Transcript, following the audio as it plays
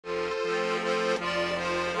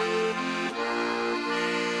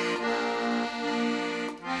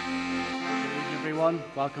everyone.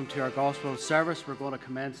 Welcome to our gospel service. We're going to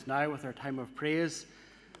commence now with our time of praise.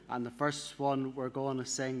 And the first one we're going to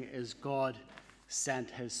sing is God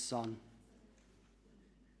Sent His Son.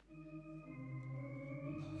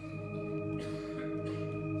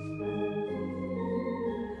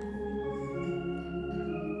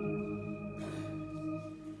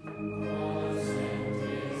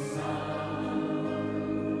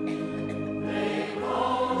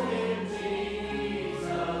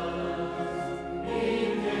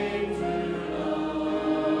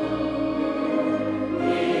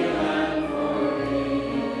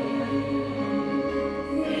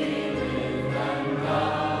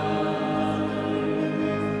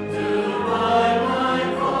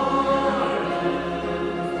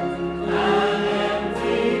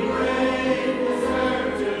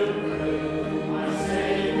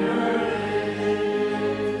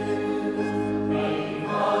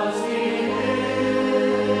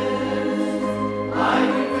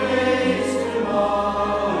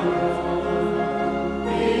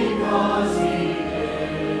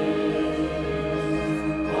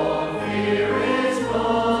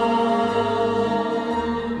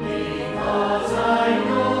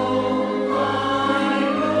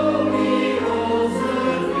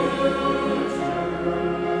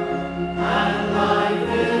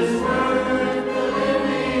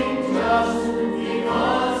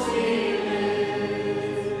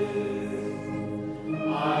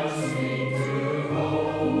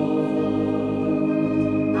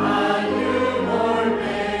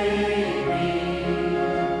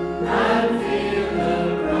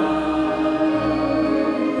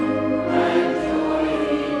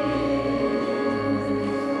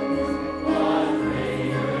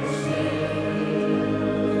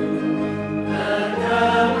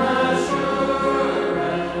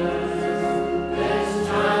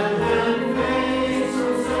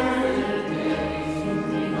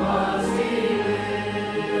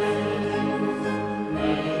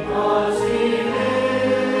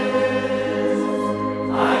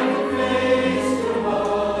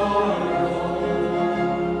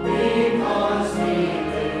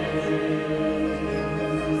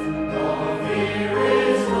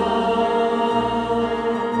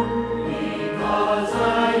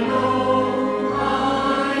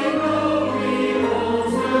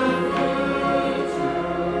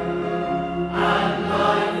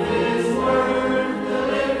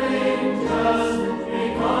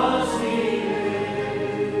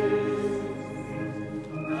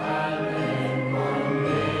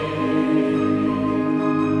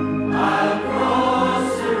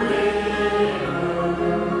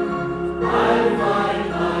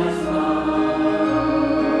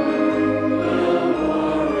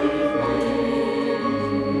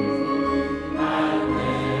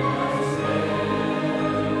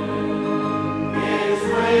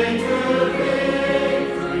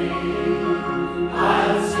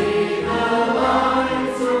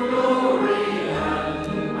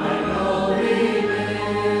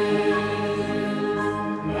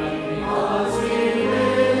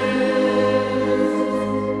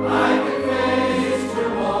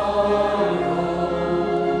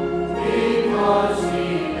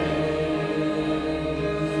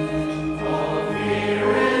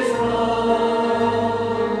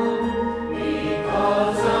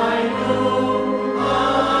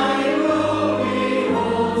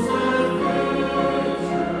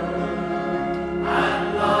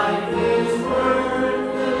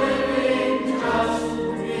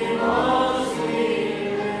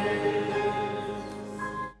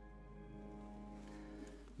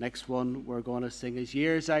 Next one we're going to sing is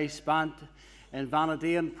Years I Spent in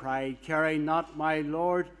Vanity and Pride, caring not my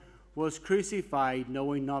Lord was crucified,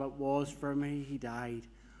 knowing not it was for me He died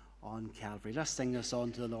on Calvary. Let's sing this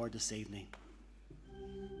song to the Lord this evening.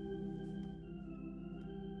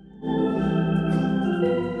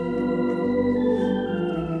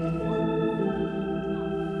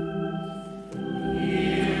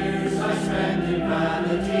 Years I spent in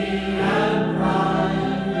vanity and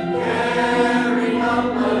pride, caring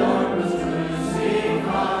not my Lord was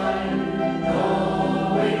crucified,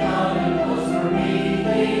 knowing not it was for me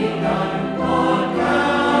He died on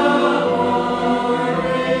Calvary.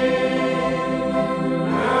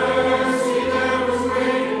 Mercy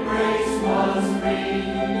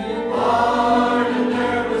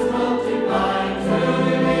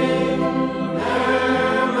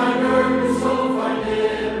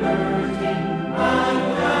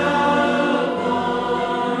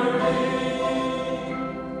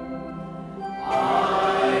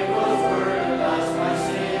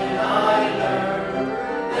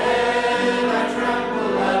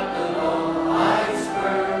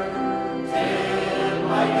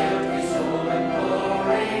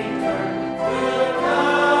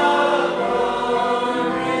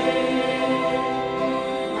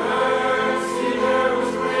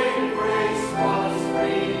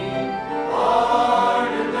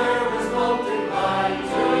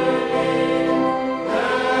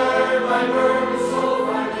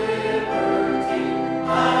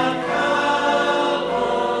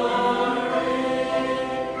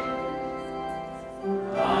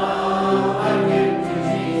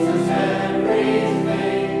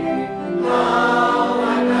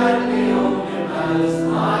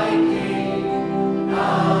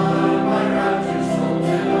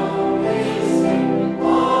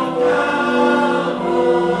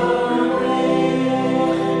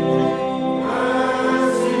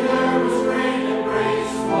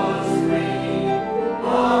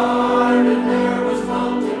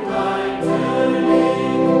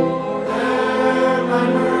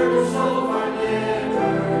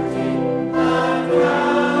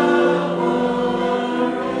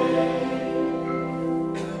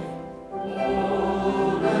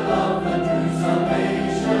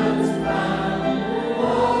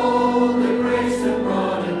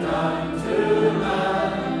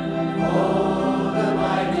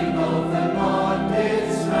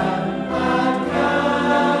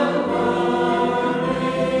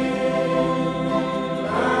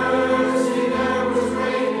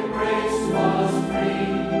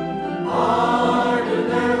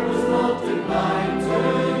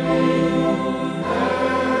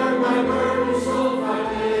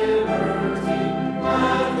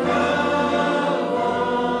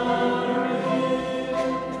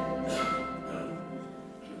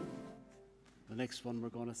one we're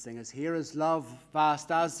going to sing is Here is Love,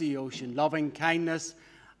 vast as the ocean, loving kindness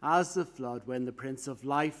as the flood, when the Prince of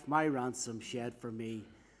Life, my ransom, shed for me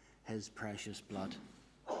his precious blood.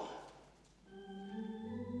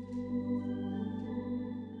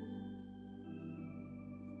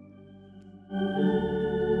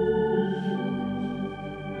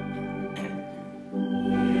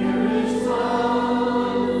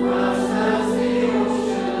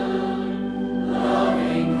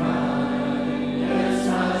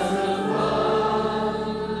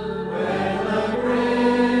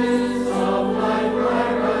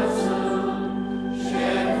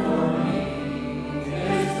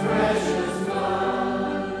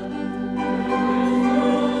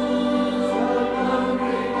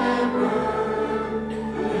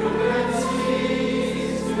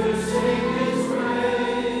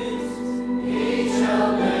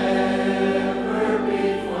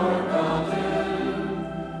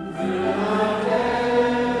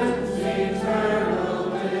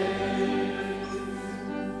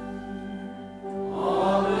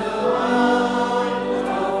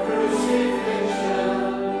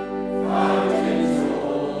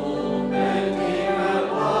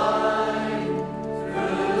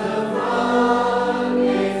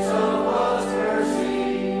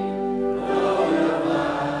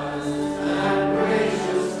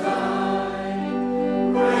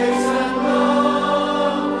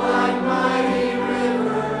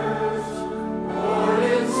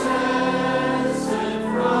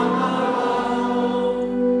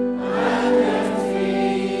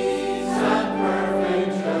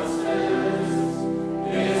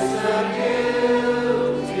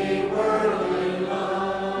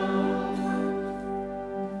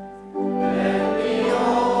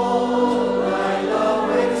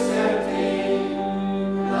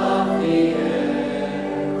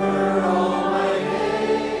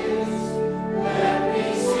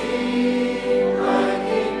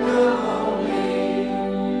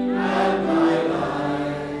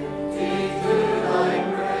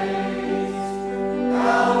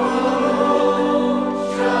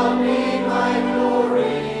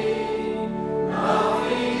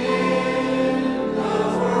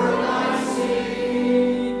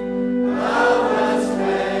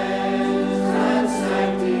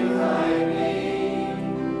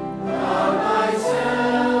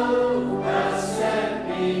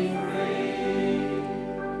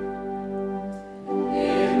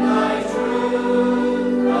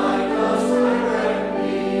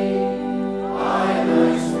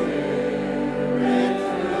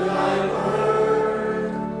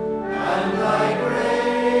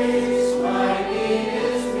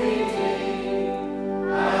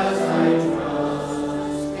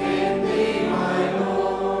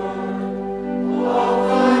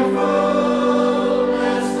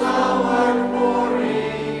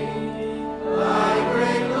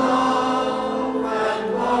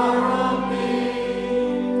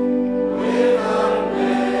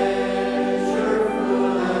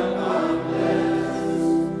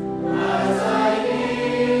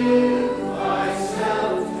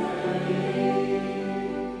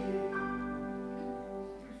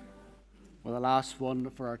 One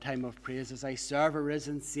for our time of praise. As I serve a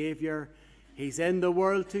risen Saviour, he's in the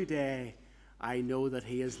world today. I know that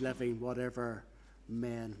he is living, whatever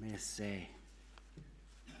men may say.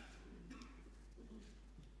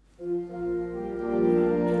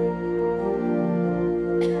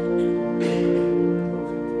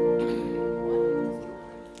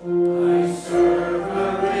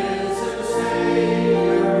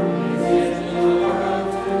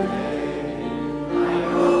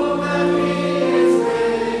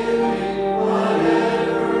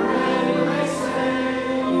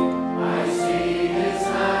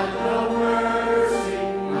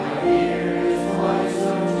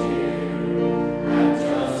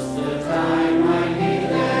 The time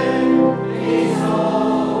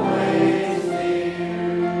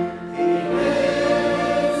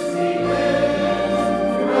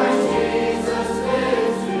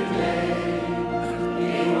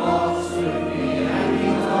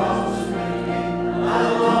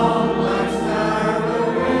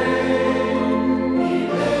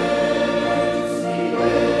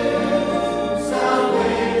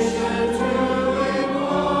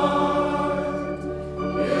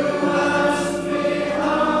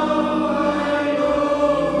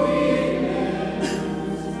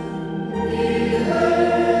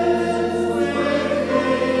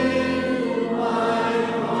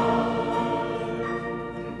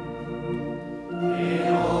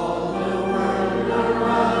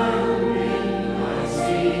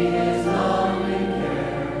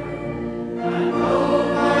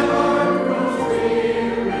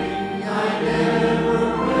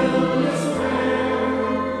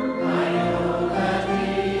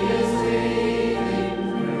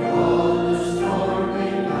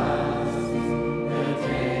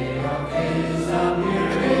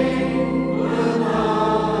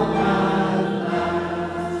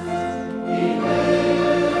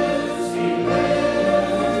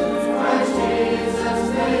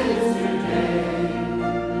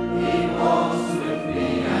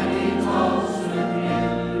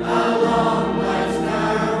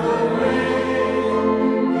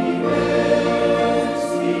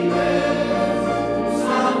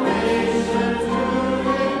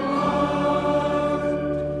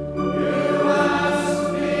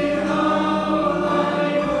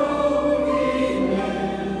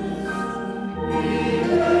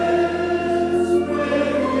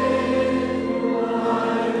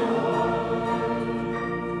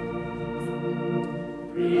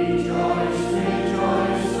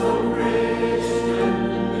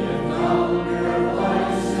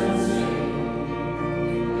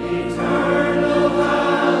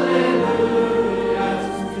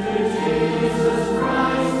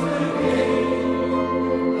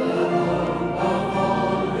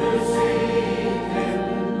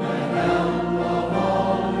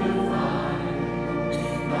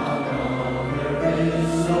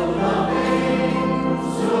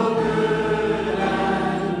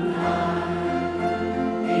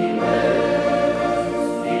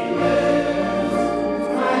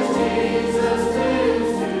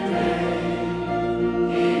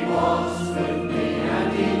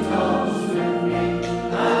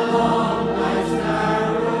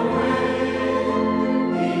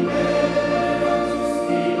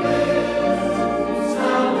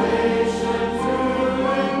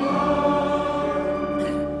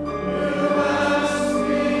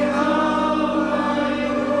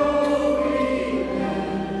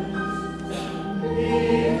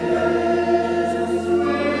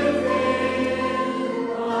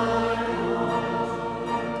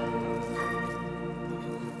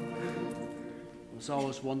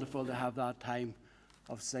Wonderful to have that time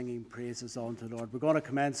of singing praises unto the Lord. We're going to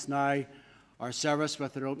commence now our service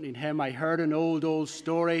with our opening hymn. I heard an old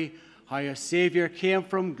story, how a Saviour came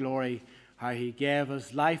from glory, how he gave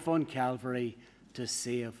his life on Calvary to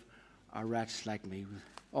save a wretch like me.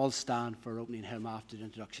 All stand for opening hymn after the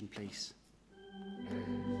introduction, please.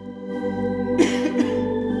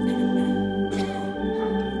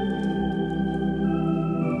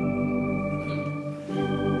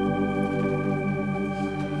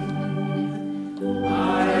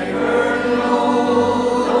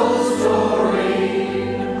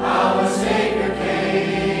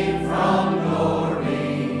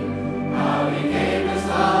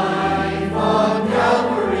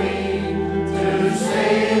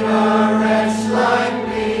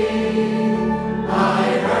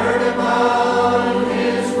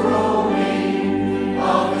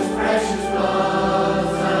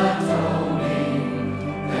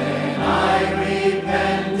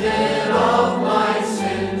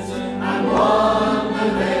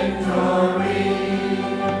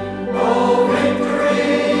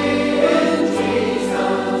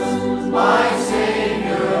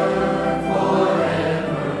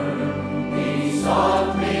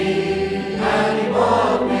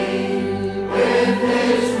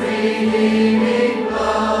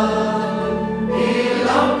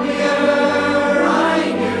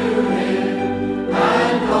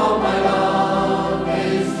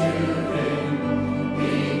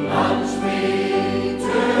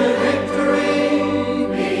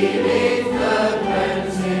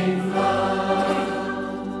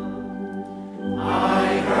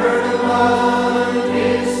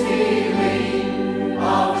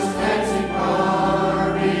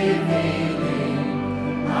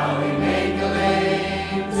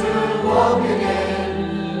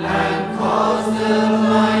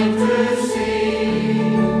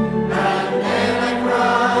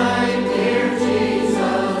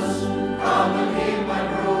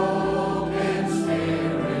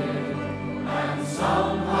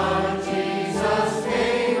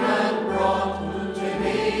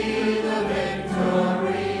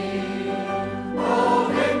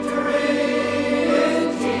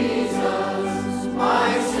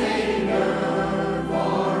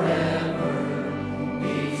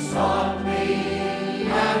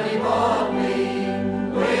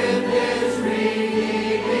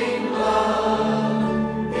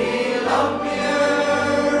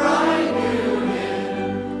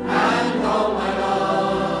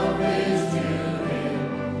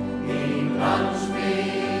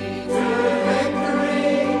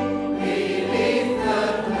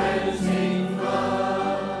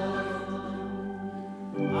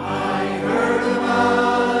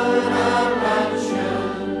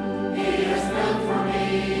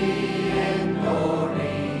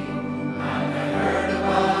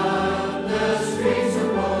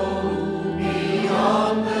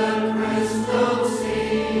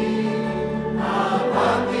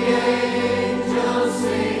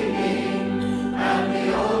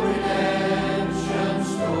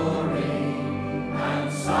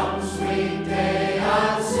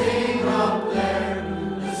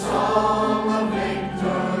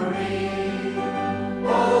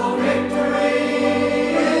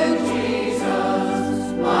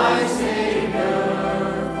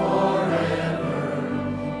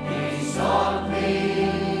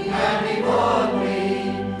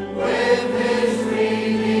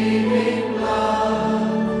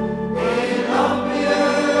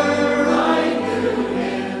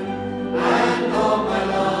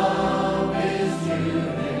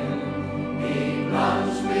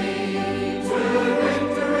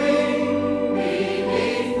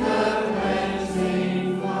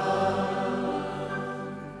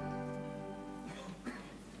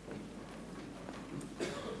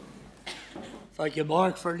 Thank you,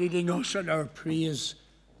 Mark, for leading us in our praise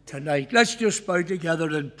tonight. Let's just bow together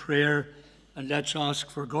in prayer and let's ask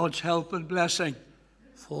for God's help and blessing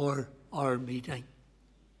for our meeting.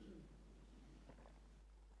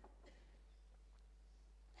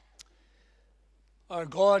 Our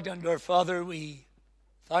God and our Father, we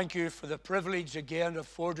Thank you for the privilege again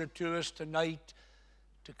afforded to us tonight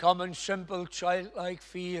to come in simple childlike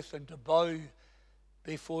faith and to bow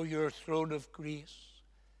before your throne of grace.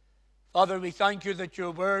 Father, we thank you that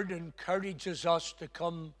your word encourages us to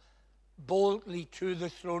come boldly to the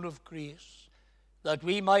throne of grace, that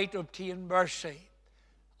we might obtain mercy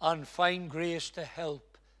and find grace to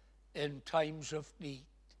help in times of need.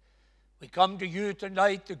 We come to you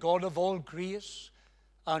tonight, the God of all grace,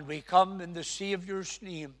 and we come in the Saviour's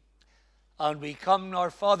name. And we come,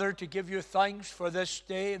 our Father, to give you thanks for this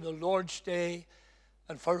day, the Lord's Day,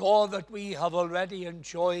 and for all that we have already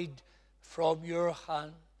enjoyed from your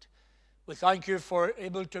hand. We thank you for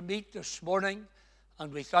able to meet this morning,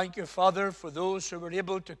 and we thank you, Father, for those who were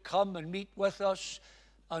able to come and meet with us.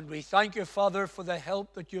 And we thank you, Father, for the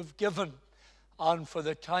help that you've given and for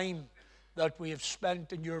the time that we have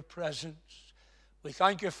spent in your presence. We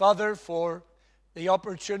thank you, Father, for the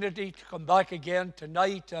opportunity to come back again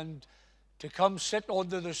tonight and to come sit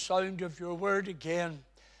under the sound of your word again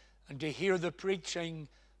and to hear the preaching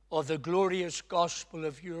of the glorious gospel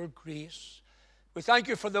of your grace. We thank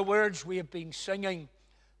you for the words we have been singing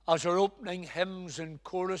as our opening hymns and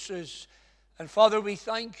choruses. And Father, we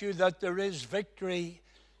thank you that there is victory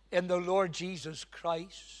in the Lord Jesus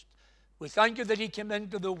Christ. We thank you that he came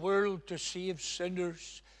into the world to save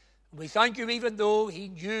sinners. We thank you even though he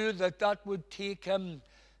knew that that would take him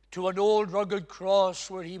to an old rugged cross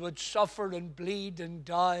where he would suffer and bleed and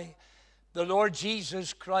die. The Lord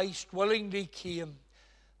Jesus Christ willingly came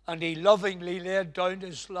and he lovingly laid down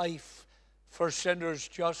his life for sinners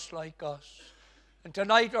just like us. And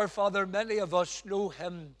tonight, our Father, many of us know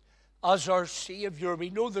him as our Savior.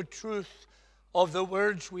 We know the truth of the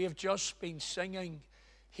words we have just been singing.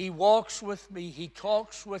 He walks with me, he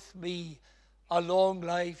talks with me along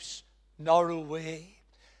life's narrow way.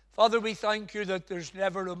 Father, we thank you that there's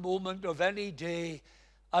never a moment of any day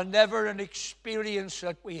and never an experience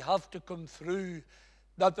that we have to come through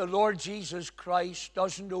that the Lord Jesus Christ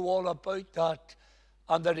doesn't know all about that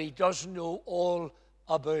and that he doesn't know all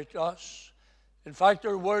about us. In fact,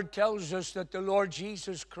 our word tells us that the Lord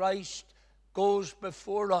Jesus Christ goes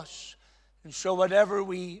before us. And so whatever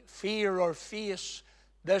we fear or face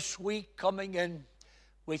this week coming in,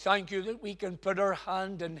 we thank you that we can put our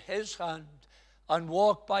hand in his hand and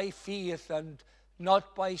walk by faith and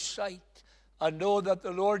not by sight, and know that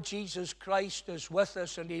the Lord Jesus Christ is with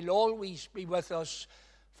us and he'll always be with us,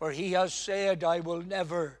 for he has said, I will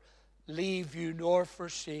never leave you nor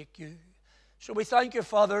forsake you. So we thank you,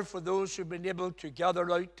 Father, for those who've been able to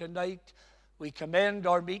gather out tonight. We commend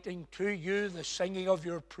our meeting to you, the singing of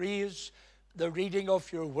your praise, the reading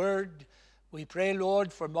of your word. We pray,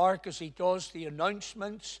 Lord, for Mark as he does the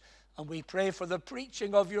announcements, and we pray for the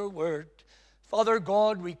preaching of your word. Father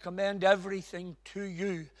God, we commend everything to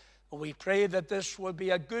you, and we pray that this will be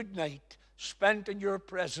a good night spent in your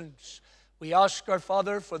presence. We ask our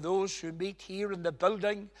Father for those who meet here in the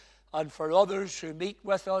building and for others who meet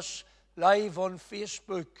with us live on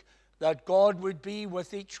Facebook, that God would be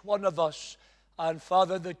with each one of us, and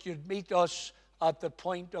Father, that you'd meet us at the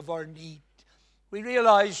point of our need. We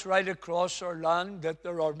realize right across our land that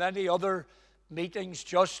there are many other meetings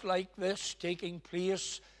just like this taking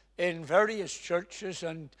place in various churches.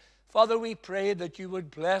 And Father, we pray that you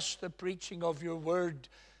would bless the preaching of your word.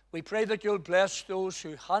 We pray that you'll bless those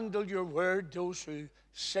who handle your word, those who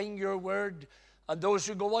sing your word, and those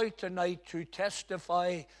who go out tonight to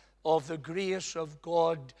testify of the grace of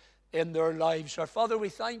God in their lives. Our Father, we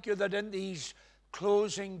thank you that in these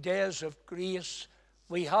closing days of grace,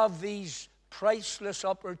 we have these priceless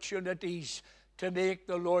opportunities to make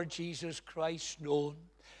the Lord Jesus Christ known.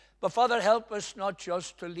 But Father, help us not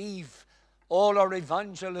just to leave all our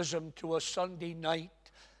evangelism to a Sunday night.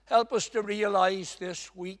 Help us to realize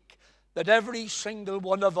this week that every single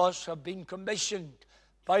one of us have been commissioned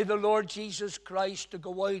by the Lord Jesus Christ to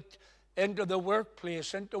go out into the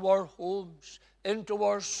workplace, into our homes, into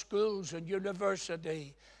our schools and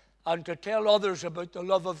university, and to tell others about the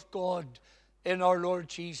love of God in our Lord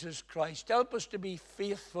Jesus Christ. Help us to be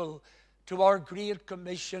faithful to our great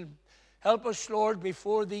commission. Help us, Lord,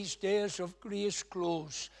 before these days of grace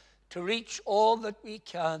close, to reach all that we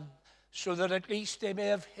can, so that at least they may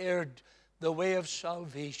have heard the way of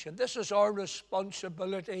salvation. This is our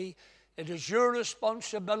responsibility. It is your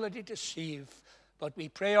responsibility to save. But we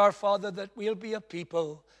pray, our Father, that we'll be a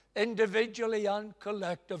people, individually and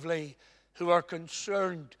collectively, who are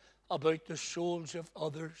concerned about the souls of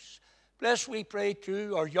others. Bless, we pray,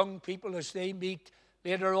 too, our young people as they meet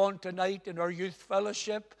later on tonight in our youth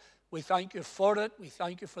fellowship. We thank you for it. We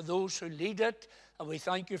thank you for those who lead it. And we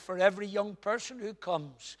thank you for every young person who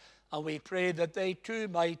comes. And we pray that they, too,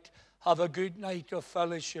 might have a good night of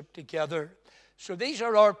fellowship together. So these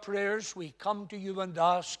are our prayers. We come to you and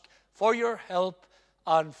ask for your help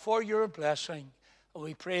and for your blessing. And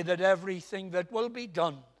we pray that everything that will be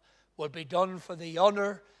done for the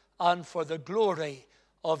honor and for the glory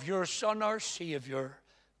of your Son, our Savior,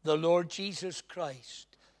 the Lord Jesus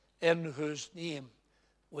Christ, in whose name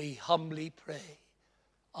we humbly pray.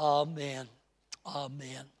 Amen.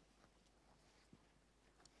 Amen.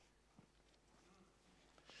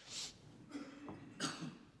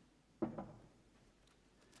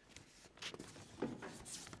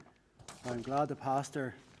 I'm glad the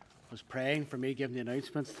pastor was praying for me giving the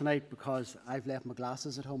announcements tonight, because I've left my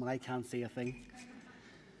glasses at home and I can't see a thing.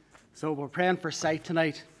 So we're praying for sight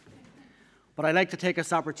tonight. But I'd like to take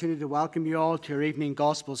this opportunity to welcome you all to your evening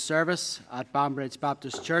gospel service at Banbridge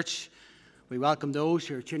Baptist Church. We welcome those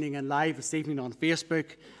who are tuning in live this evening on Facebook,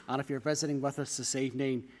 and if you're visiting with us this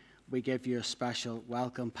evening, we give you a special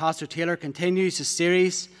welcome. Pastor Taylor continues his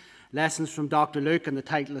series, Lessons from Dr. Luke, and the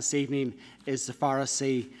title this evening is The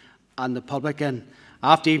Pharisee and the Publican.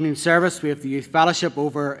 After evening service, we have the youth fellowship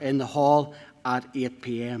over in the hall at 8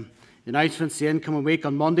 p.m. The announcements the incoming week: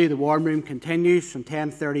 on Monday, the warm room continues from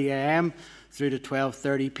 10:30 a.m. through to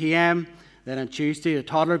 12:30 p.m. Then on Tuesday, the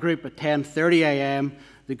toddler group at 10:30 a.m.,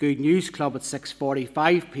 the Good News Club at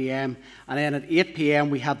 6:45 p.m, and then at 8 p.m.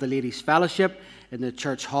 we have the ladies' fellowship in the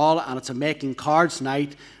church hall, and it's a making cards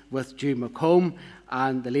night with Jude McComb,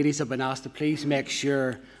 and the ladies have been asked to please make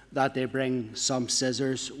sure that they bring some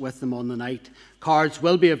scissors with them on the night. Cards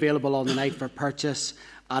will be available on the night for purchase,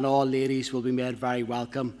 and all ladies will be made very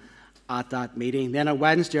welcome at that meeting. Then on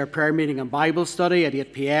Wednesday, our prayer meeting and Bible study at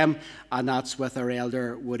 8 p.m, and that's with our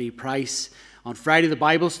elder Woody Price. On Friday, the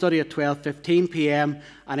Bible study at 12:15 p.m,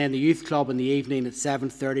 and then the youth club in the evening at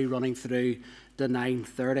 7:30, running through to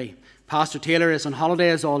 9:30. Pastor Taylor is on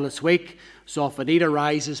holidays all this week, so if a need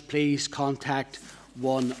arises, please contact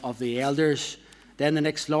one of the elders. Then the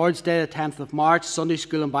next Lord's Day, the 10th of March, Sunday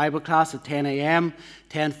school and Bible class at 10 a.m,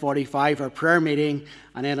 10:45 our prayer meeting,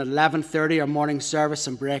 and then at 11:30 our morning service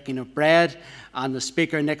and breaking of bread. And the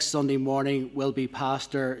speaker next Sunday morning will be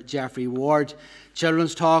Pastor Jeffrey Ward.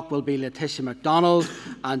 Children's talk will be Letitia MacDonald,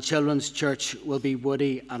 and children's church will be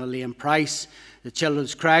Woody and Elaine Price. The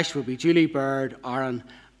children's creche will be Julie Bird, Aaron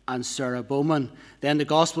and Sarah Bowman. Then the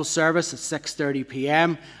gospel service at 6:30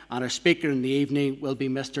 p.m, and our speaker in the evening will be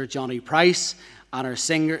Mr. Johnny Price, and our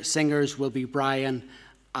singers will be Brian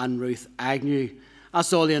and Ruth Agnew.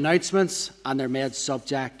 That's all the announcements, and they're made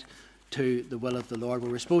subject to the will of the Lord. We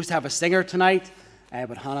were supposed to have a singer tonight,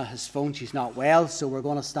 but Hannah has phoned, she's not well, so we're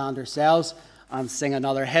going to stand ourselves and sing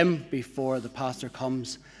another hymn before the pastor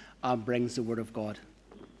comes and brings the word of God.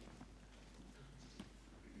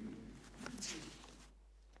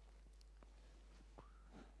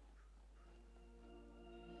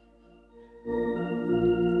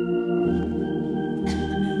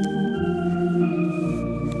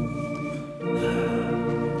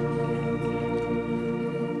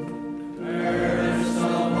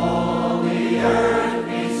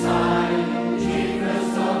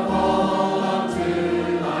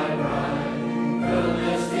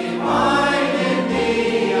 Divine in thee.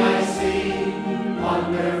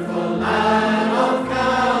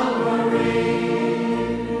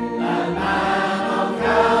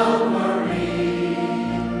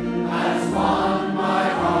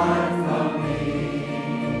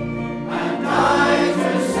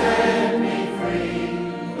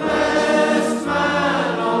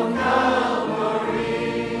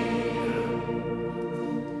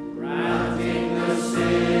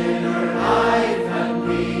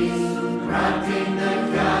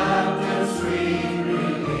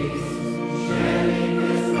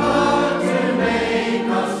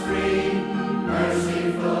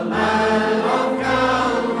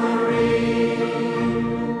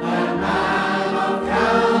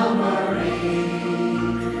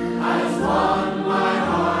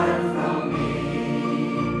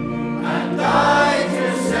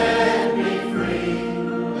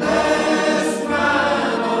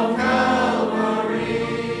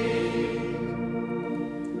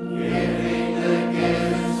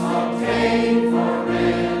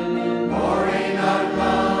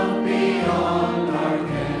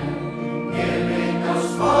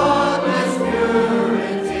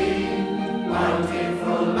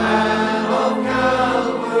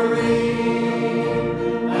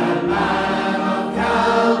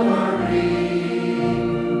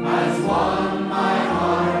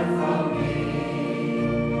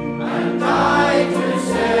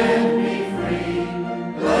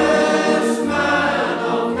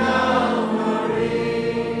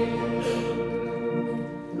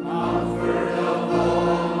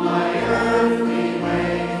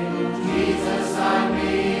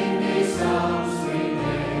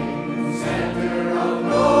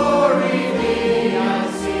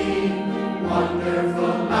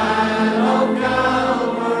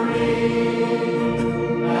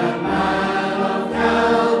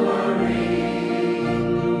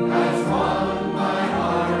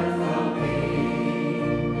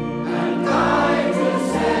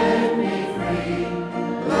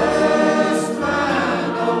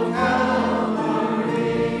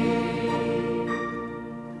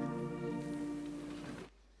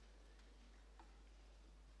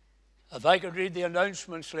 If I could read the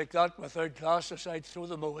announcements like that without glasses, I'd throw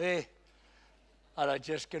them away. And I'd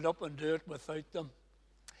just get up and do it without them.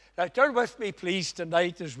 Now turn with me, please,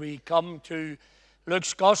 tonight as we come to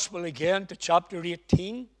Luke's Gospel again, to chapter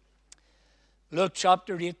 18. Luke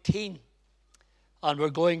chapter 18. And we're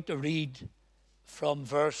going to read from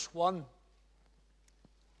verse 1.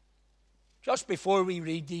 Just before we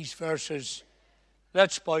read these verses,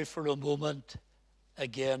 let's bow for a moment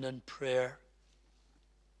again in prayer.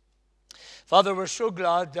 Father, we're so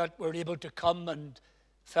glad that we're able to come and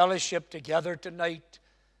fellowship together tonight.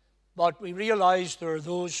 But we realize there are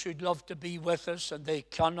those who'd love to be with us and they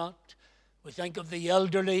cannot. We think of the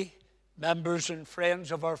elderly, members and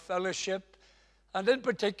friends of our fellowship. And in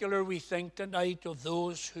particular, we think tonight of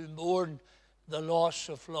those who mourn the loss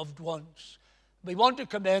of loved ones. We want to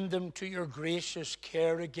commend them to your gracious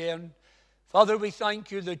care again. Father, we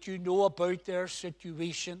thank you that you know about their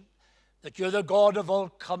situation, that you're the God of all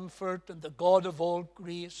comfort and the God of all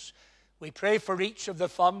grace. We pray for each of the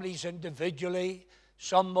families individually.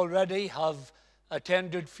 Some already have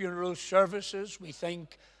attended funeral services. We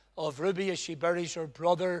think of Ruby as she buries her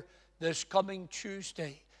brother this coming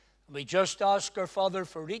Tuesday. And we just ask our Father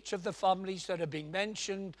for each of the families that have been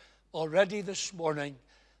mentioned already this morning,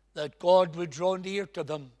 that God would draw near to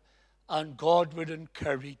them and God would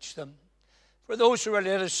encourage them. For those who are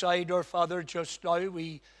laid aside, our Father, just now,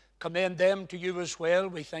 we commend them to you as well.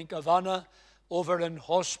 We think of Anna over in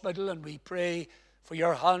hospital, and we pray for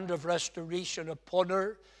your hand of restoration upon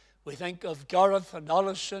her. We think of Gareth and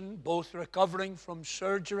Alison, both recovering from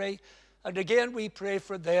surgery. And again, we pray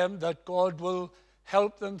for them that God will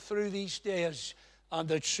help them through these days and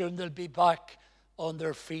that soon they'll be back on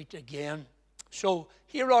their feet again. So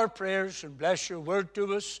hear our prayers and bless your word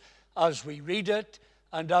to us as we read it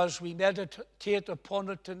and as we meditate upon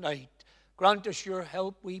it tonight. Grant us your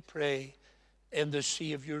help, we pray, in the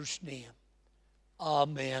Saviour's name.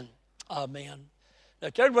 Amen. Amen. Now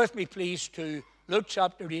turn with me, please, to Luke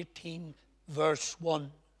chapter 18, verse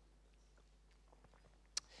 1.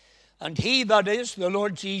 And he, that is the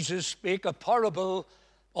Lord Jesus, spake a parable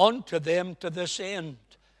unto them to this end,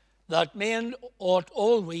 that men ought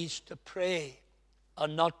always to pray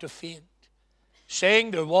and not to faint, saying,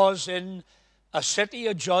 there was in a city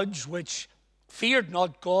a judge which feared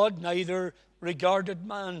not God, neither regarded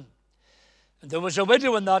man. And there was a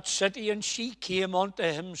widow in that city, and she came unto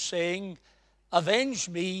him, saying, avenge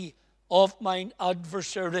me of mine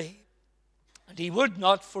adversary. And he would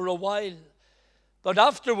not for a while. But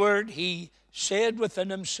afterward he said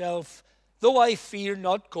within himself, though I fear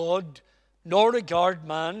not God, nor regard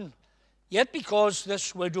man, yet because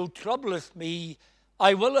this widow troubleth me,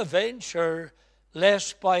 I will avenge her,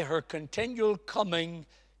 lest by her continual coming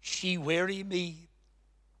she weary me.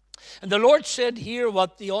 And the Lord said, hear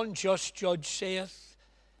what the unjust judge saith.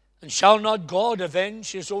 And shall not God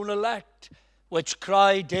avenge his own elect, which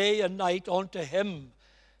cry day and night unto him,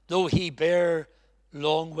 though he bear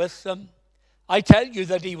long with them? I tell you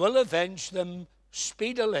that he will avenge them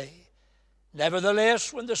speedily.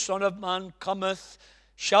 Nevertheless, when the Son of Man cometh,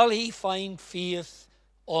 shall he find faith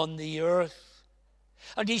on the earth?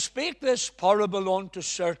 And he spake this parable unto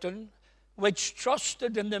certain which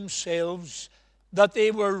trusted in themselves that they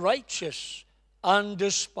were righteous and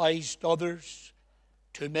despised others.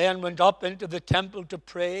 2 men went up into the temple to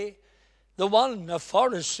pray, the one a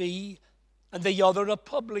Pharisee and the other a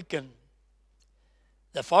publican.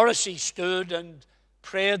 The Pharisee stood and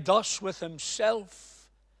prayed thus with himself,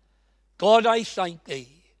 God, I thank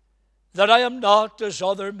thee that I am not as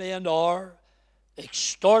other men are,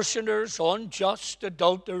 extortioners, unjust,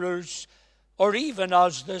 adulterers, or even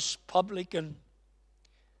as this publican.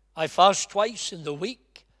 I fast twice in the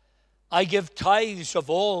week. I give tithes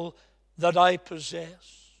of all that I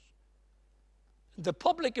possess. The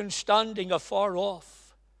publican, standing afar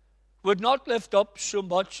off, would not lift up so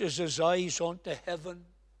much as his eyes unto heaven,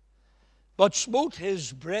 but smote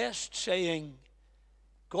his breast, saying,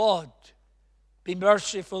 God, be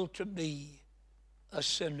merciful to me, a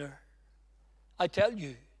sinner. I tell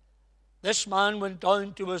you, this man went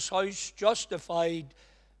down to his house justified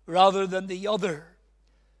rather than the other.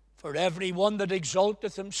 For every one that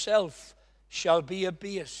exalteth himself shall be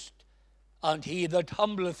abased, and he that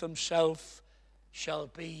humbleth himself shall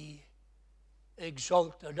be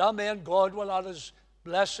exalted. Amen. God will add his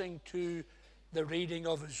blessing to the reading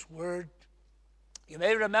of his word. You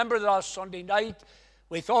may remember that last Sunday night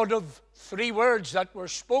we thought of 3 words that were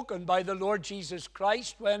spoken by the Lord Jesus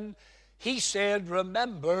Christ when he said,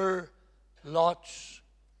 remember Lot's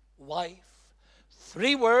wife.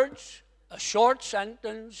 3 words, a short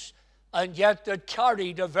sentence, and yet that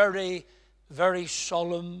carried a very, very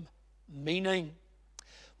solemn meaning.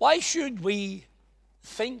 Why should we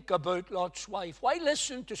think about Lot's wife? Why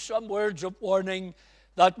listen to some words of warning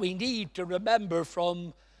that we need to remember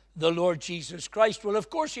from the Lord Jesus Christ? Well, of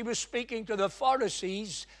course, he was speaking to the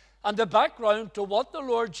Pharisees, and the background to what the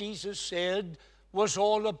Lord Jesus said was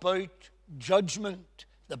all about judgment.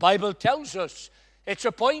 The Bible tells us it's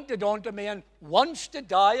appointed unto men once to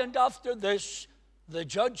die, and after this, the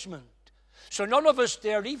judgment. So none of us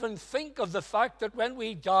dare even think of the fact that when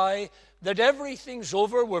we die, that everything's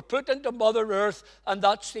over, we're put into Mother Earth, and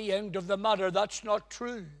that's the end of the matter. That's not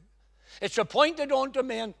true. It's appointed unto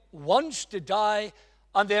men once to die,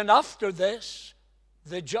 and then after this,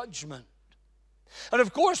 the judgment. And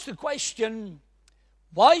of course, the question,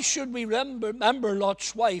 why should we remember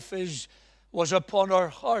Lot's wife, was upon our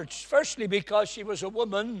hearts. Firstly, because she was a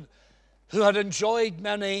woman who had enjoyed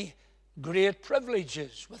many great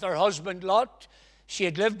privileges. With her husband Lot, she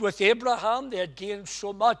had lived with Abraham. They had gained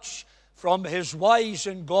so much from his wise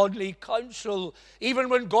and godly counsel. Even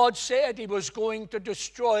when God said he was going to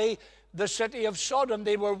destroy the city of Sodom,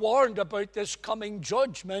 they were warned about this coming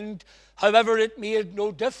judgment. However, it made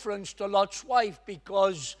no difference to Lot's wife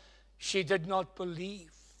because she did not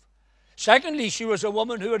believe. Secondly, she was a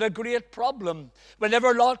woman who had a great problem.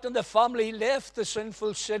 Whenever Lot and the family left the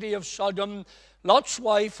sinful city of Sodom, Lot's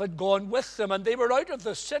wife had gone with them, and they were out of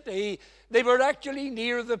the city. They were actually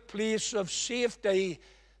near the place of safety.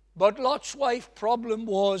 But Lot's wife's problem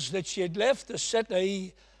was that she had left the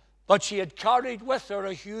city, but she had carried with her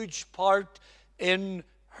a huge part in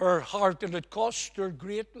her heart, and it cost her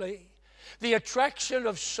greatly. The attraction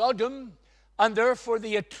of Sodom, and therefore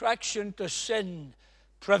the attraction to sin,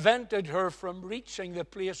 prevented her from reaching the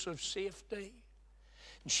place of safety.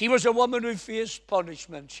 And she was a woman who faced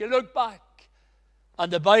punishment. She looked back,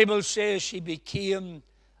 and the Bible says she became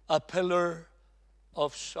a pillar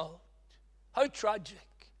of salt. How tragic.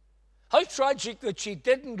 How tragic that she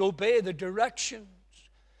didn't obey the directions,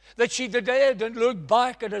 that she didn't look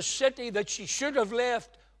back at a city that she should have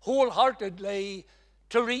left wholeheartedly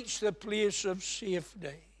to reach the place of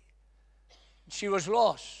safety. She was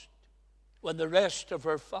lost when the rest of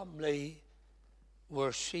her family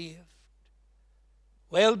were saved.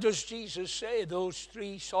 Well, does Jesus say those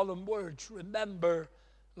three solemn words, remember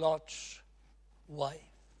Lot's wife?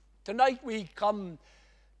 Tonight we come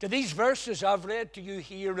to these verses I've read to you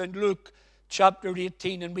here in Luke chapter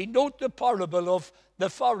 18, and we note the parable of the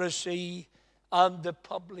Pharisee and the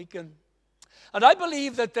publican. And I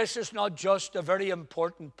believe that this is not just a very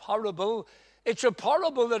important parable, it's a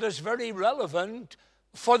parable that is very relevant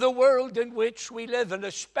for the world in which we live, and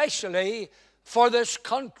especially for this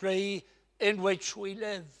country in which we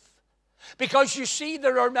live. Because you see,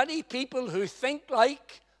 there are many people who think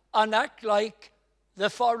like and act like the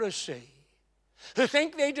Pharisee, who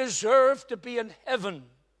think they deserve to be in heaven,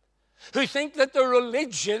 who think that their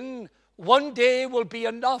religion one day will be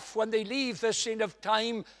enough when they leave the scene of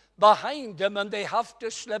time behind them and they have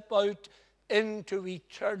to slip out into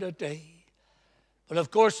eternity. But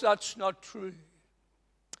of course, that's not true.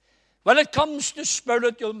 When it comes to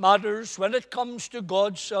spiritual matters, when it comes to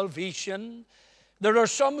God's salvation, there are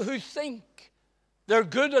some who think they're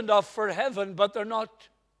good enough for heaven, but they're not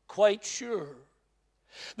quite sure.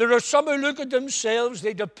 There are some who look at themselves,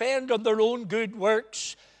 they depend on their own good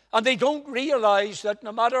works, and they don't realize that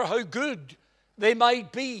no matter how good they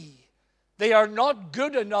might be, they are not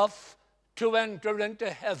good enough to enter into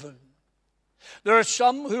heaven. There are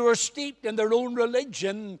some who are steeped in their own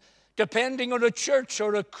religion, depending on a church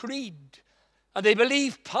or a creed, and they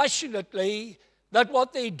believe passionately that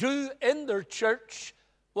what they do in their church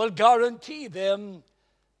will guarantee them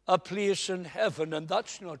a place in heaven, and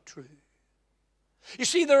that's not true. You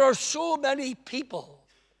see, there are so many people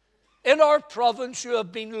in our province who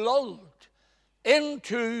have been lulled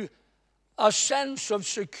into a sense of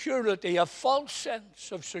security, a false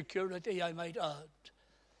sense of security, I might add.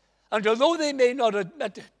 And although they may not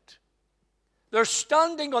admit it, they're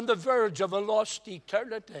standing on the verge of a lost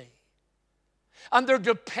eternity. And they're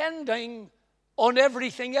depending on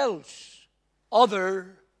everything else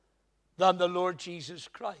other than the Lord Jesus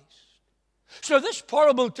Christ. So this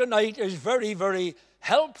parable tonight is very, very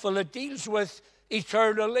helpful. It deals with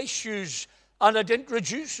eternal issues, and it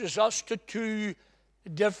introduces us to two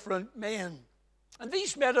different men. And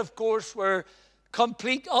these men, of course, were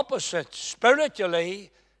complete opposites.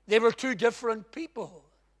 Spiritually, they were two different people.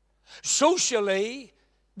 Socially,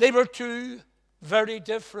 they were two very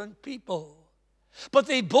different people. But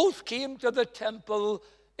they both came to the temple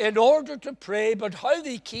in order to pray. But how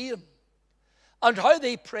they came, and how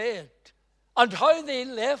they prayed, and how they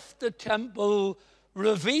left the temple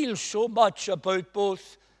reveals so much about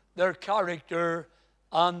both their character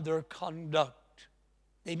and their conduct.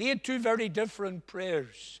 They made two very different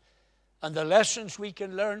prayers, and the lessons we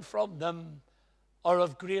can learn from them are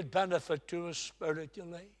of great benefit to us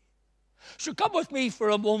spiritually. So come with me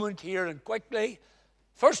for a moment here and quickly,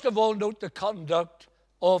 first of all, note the conduct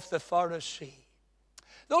of the Pharisee.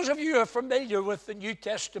 Those of you who are familiar with the New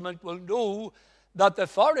Testament will know that the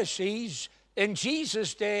Pharisees in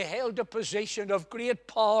Jesus' day held a position of great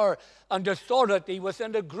power and authority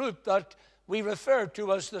within a group that we refer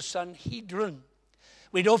to as the Sanhedrin.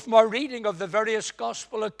 We know from our reading of the various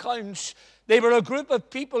gospel accounts, they were a group of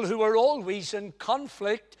people who were always in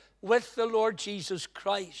conflict with the Lord Jesus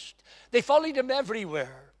Christ. They followed him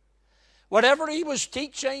everywhere. Whatever he was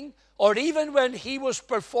teaching, or even when he was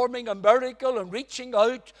performing a miracle and reaching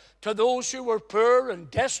out to those who were poor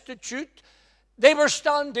and destitute, they were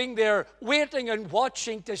standing there waiting and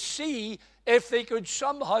watching to see if they could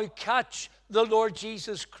somehow catch the Lord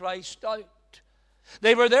Jesus Christ out.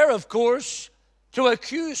 They were there, of course, to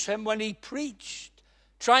accuse him when he preached,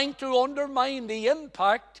 trying to undermine the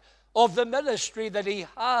impact of the ministry that he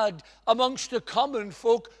had amongst the common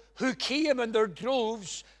folk who came in their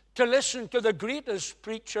droves to listen to the greatest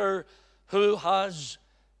preacher who has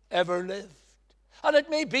ever lived. And it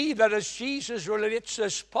may be that as Jesus relates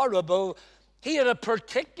this parable, he had a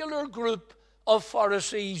particular group of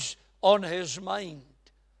Pharisees on his mind.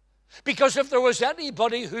 Because if there was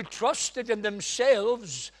anybody who trusted in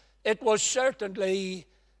themselves, it was certainly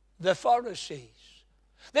the Pharisees.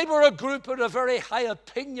 They were a group with a very high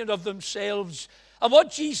opinion of themselves, and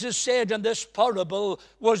what Jesus said in this parable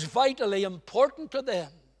was vitally important to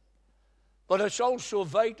them. But it's also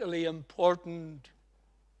vitally important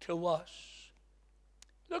to us.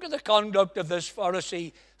 Look at the conduct of this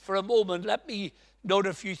Pharisee for a moment. Let me note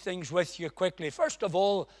a few things with you quickly. First of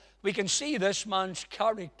all, we can see this man's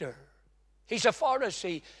character. He's a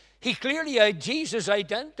Pharisee. Jesus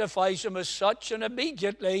identifies him as such, and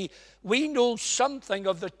immediately we know something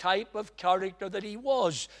of the type of character that he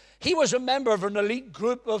was. He was a member of an elite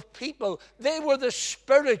group of people. They were the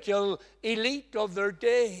spiritual elite of their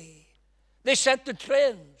day. They set the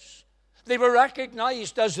trends. They were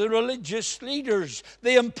recognized as the religious leaders.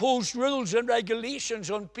 They imposed rules and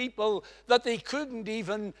regulations on people that they couldn't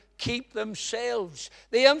even keep themselves.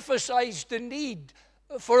 They emphasized the need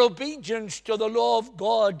for obedience to the law of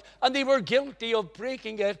God, and they were guilty of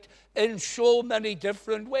breaking it in so many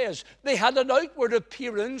different ways. They had an outward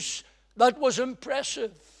appearance that was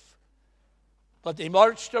impressive, but they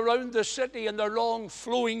marched around the city in their long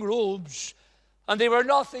flowing robes, and they were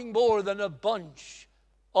nothing more than a bunch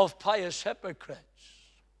of pious hypocrites.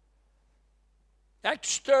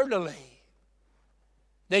 Externally,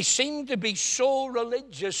 they seemed to be so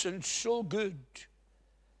religious and so good.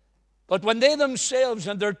 But when they themselves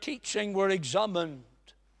and their teaching were examined,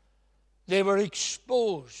 they were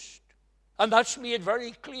exposed. And that's made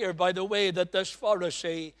very clear by the way that this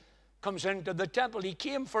Pharisee comes into the temple. He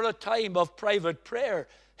came for a time of private prayer.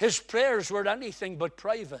 His prayers were anything but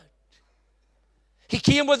private. He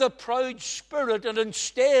came with a proud spirit, and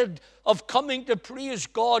instead of coming to praise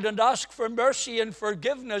God and ask for mercy and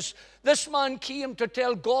forgiveness, this man came to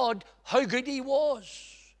tell God how good he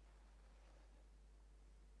was.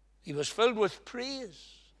 He was filled with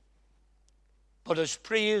praise, but his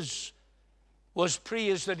praise was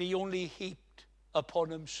praise that he only heaped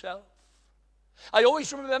upon himself. I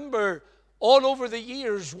always remember all over the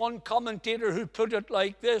years one commentator who put it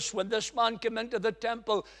like this: when this man came into the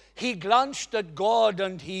temple, he glanced at God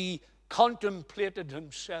and he contemplated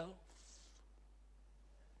himself.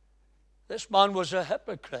 This man was a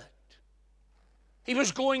hypocrite. He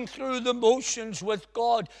was going through the motions with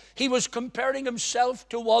God. He was comparing himself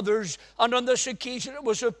to others. And on this occasion, it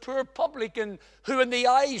was a poor publican who, in the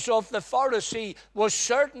eyes of the Pharisee, was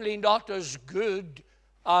certainly not as good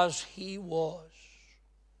as he was.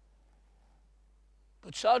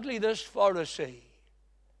 But sadly, this Pharisee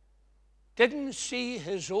didn't see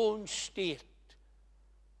his own state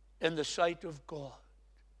in the sight of God.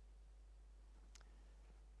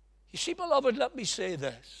 You see, beloved, let me say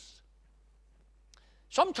this.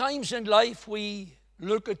 Sometimes in life we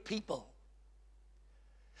look at people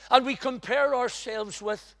and we compare ourselves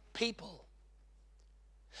with people.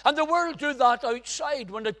 And the world do that outside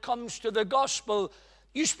when it comes to the gospel.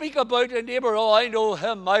 You speak about a neighbor, oh, I know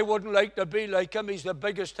him, I wouldn't like to be like him, he's the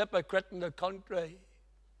biggest hypocrite in the country.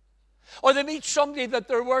 Or they meet somebody that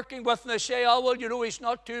they're working with and they say, oh, well, you know, he's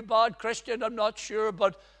not too bad, Christian, I'm not sure,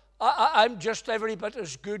 but I'm just every bit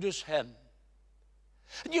as good as him.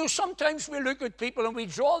 And you know, sometimes we look at people and we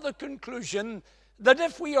draw the conclusion that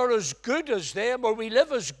if we are as good as them or we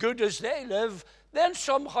live as good as they live, then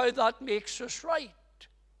somehow that makes us right.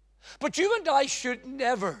 But you and I should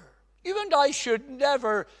never You and I should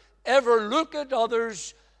never, ever look at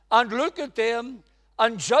others and look at them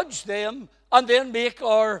and judge them and then make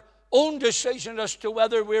our own decision as to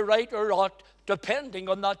whether we're right or not, depending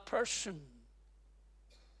on that person.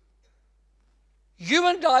 You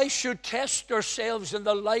and I should test ourselves in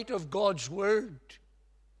the light of God's Word.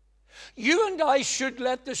 You and I should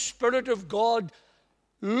let the Spirit of God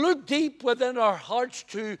look deep within our hearts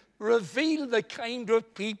to reveal the kind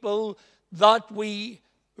of people that we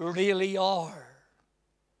really are.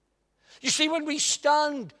 You see, when we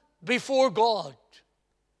stand before God,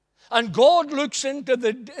 and God looks into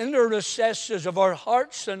the inner recesses of our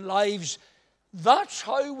hearts and lives, that's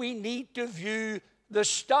how we need to view the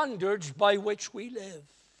standards by which we live.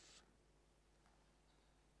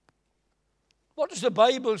 What does the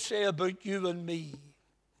Bible say about you and me?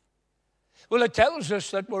 Well, it tells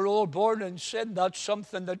us that we're all born in sin. That's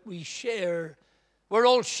something that we share. We're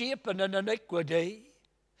all shapen in iniquity.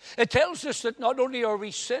 It tells us that not only are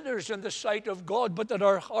we sinners in the sight of God, but that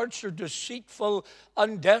our hearts are deceitful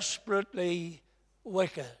and desperately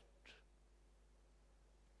wicked.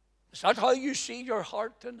 Is that how you see your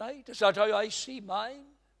heart tonight? Is that how I see mine?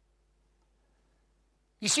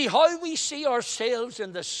 You see, how we see ourselves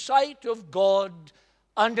in the sight of God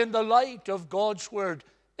and in the light of God's Word,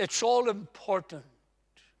 it's all important.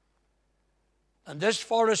 And this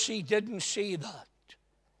Pharisee didn't see that.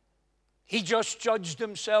 He just judged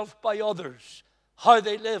himself by others, how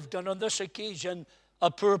they lived. And on this occasion, a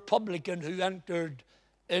poor publican who entered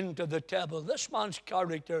into the temple. This man's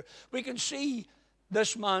character, we can see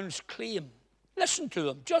this man's claim. Listen to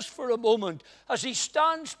him just for a moment as he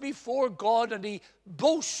stands before God and he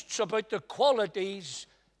boasts about the qualities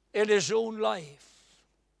in his own life.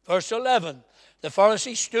 Verse 11, the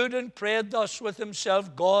Pharisee stood and prayed thus with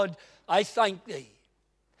himself, God, I thank thee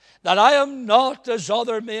that I am not as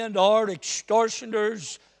other men are,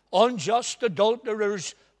 extortioners, unjust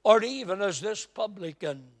adulterers, or even as this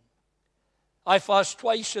publican. I fast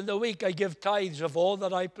twice in the week. I give tithes of all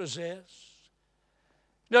that I possess.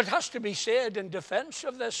 Now, it has to be said in defense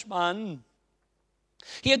of this man,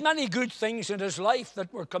 he had many good things in his life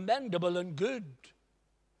that were commendable and good.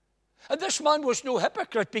 And this man was no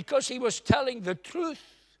hypocrite because he was telling the truth.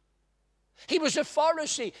 He was a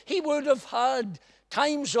Pharisee. He would have had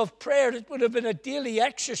times of prayer. It would have been a daily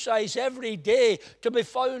exercise every day to be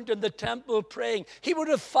found in the temple praying. He would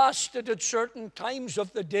have fasted at certain times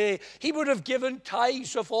of the day. He would have given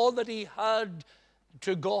tithes of all that he had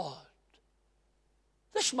to God.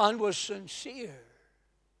 This man was sincere.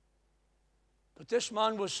 But this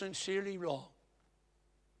man was sincerely wrong.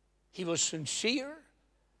 He was sincere,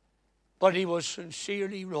 but he was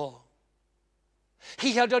sincerely wrong.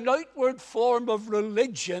 He had an outward form of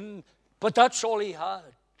religion, but that's all he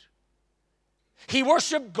had. He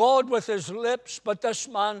worshiped God with his lips, but this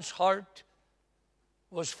man's heart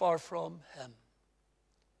was far from him.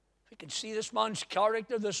 We can see this man's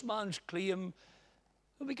character, this man's claim,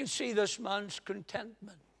 and we can see this man's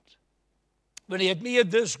contentment. When he had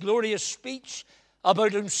made this glorious speech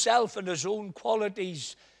about himself and his own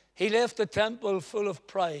qualities, he left the temple full of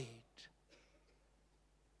pride.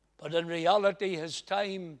 But in reality, his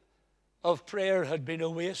time of prayer had been a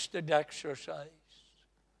wasted exercise.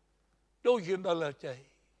 No humility,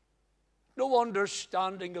 no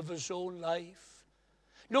understanding of his own life,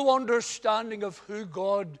 no understanding of who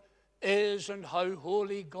God is and how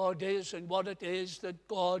holy God is and what it is that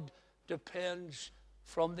God depends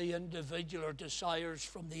from the individual or desires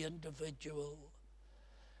from the individual.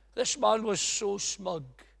 This man was so smug.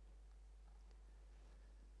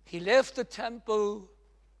 He left the temple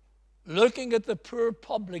looking at the poor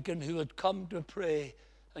publican who had come to pray.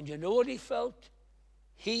 And you know what he felt?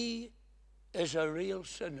 He is a real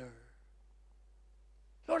sinner.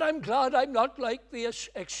 Lord, I'm glad I'm not like the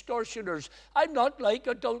extortioners. I'm not like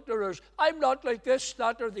adulterers. I'm not like this,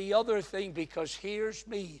 that, or the other thing, because here's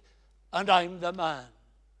me, and I'm the man.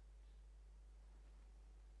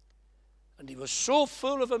 And he was so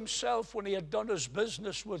full of himself when he had done his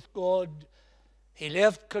business with God, he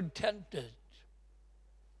left contented,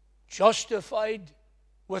 justified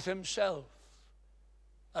with himself,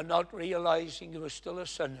 and not realizing he was still a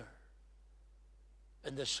sinner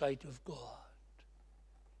in the sight of God.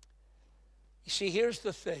 You see, here's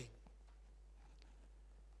the thing.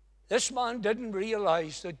 This man didn't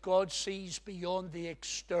realize that God sees beyond the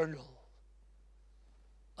external,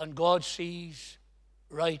 and God sees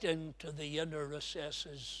right into the inner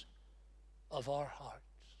recesses of our hearts.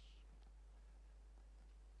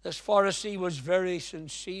 This Pharisee was very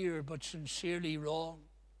sincere, but sincerely wrong.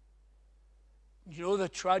 You know the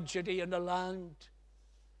tragedy in the land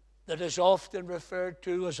that is often referred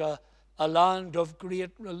to as a a land of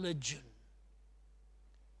great religion.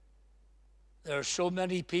 There are so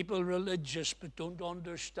many people religious but don't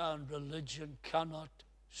understand religion cannot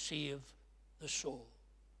save the soul.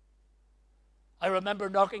 I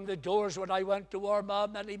remember knocking the doors when I went to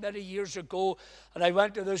Armagh many, many years ago, and I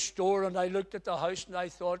went to the store and I looked at the house and I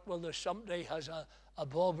thought, well, there's somebody has a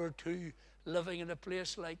bob or two living in a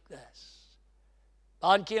place like this.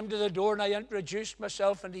 Man came to the door and I introduced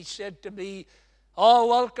myself and he said to me, oh,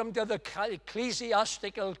 welcome to the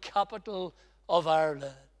ecclesiastical capital of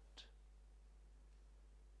Ireland.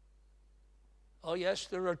 Oh yes,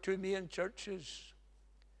 there are two main churches.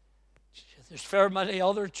 There's fair many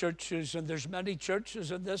other churches, and there's many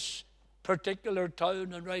churches in this particular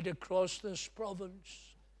town and right across this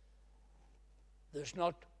province. There's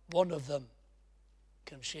not one of them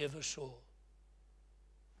can save a soul.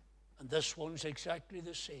 And this one's exactly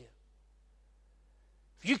the same.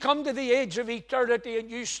 If you come to the age of eternity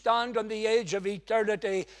and you stand on the edge of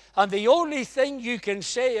eternity, and the only thing you can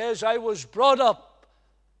say is, I was brought up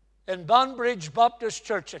in Banbridge Baptist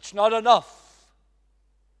Church, it's not enough.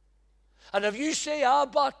 And if you say,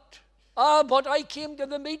 but I came to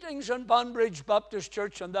the meetings in Banbridge Baptist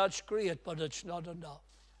Church and that's great, but it's not enough.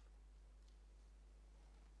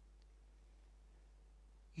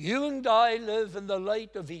 You and I live in the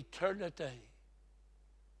light of eternity.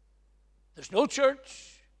 There's no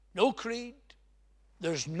church, no creed,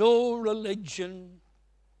 there's no religion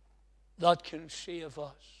that can save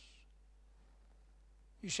us.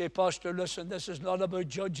 You say, Pastor, listen, this is not about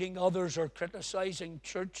judging others or criticizing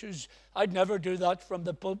churches. I'd never do that from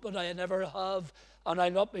the pulpit. I never have, and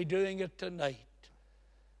I'll not be doing it tonight.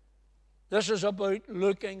 This is about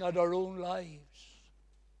looking at our own lives,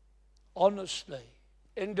 honestly,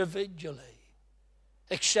 individually,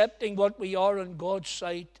 accepting what we are in God's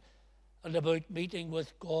sight, and about meeting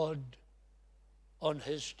with God on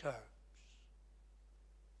His terms.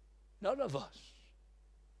 None of us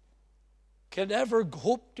can ever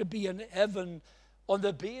hope to be in heaven on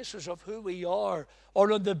the basis of who we are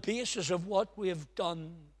or on the basis of what we have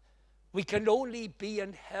done. We can only be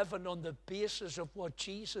in heaven on the basis of what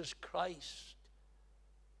Jesus Christ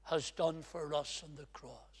has done for us on the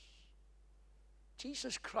cross.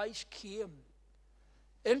 Jesus Christ came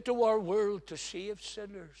into our world to save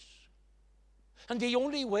sinners. And the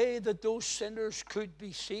only way that those sinners could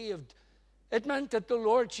be saved, it meant that the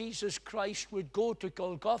Lord Jesus Christ would go to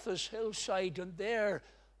Golgotha's hillside, and there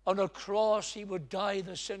on a cross He would die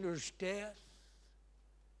the sinner's death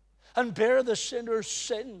and bear the sinner's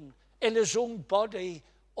sin in His own body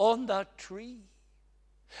on that tree.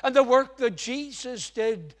 And the work that Jesus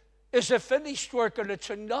did is a finished work, and it's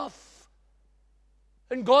enough.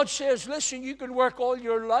 And God says, listen, you can work all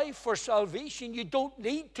your life for salvation. You don't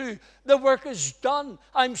need to. The work is done.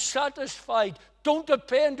 I'm satisfied. Don't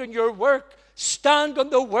depend on your work. Stand on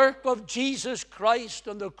the work of Jesus Christ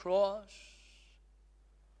on the cross.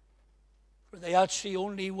 For that's the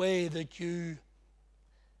only way that you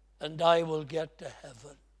and I will get to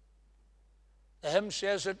heaven. The hymn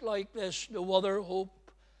says it like this: no other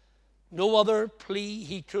hope, no other plea.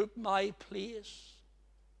 He took my place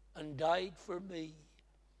and died for me.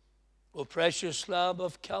 O precious Lamb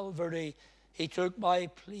of Calvary, He took my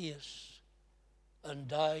place and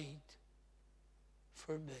died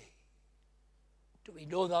for me. Do we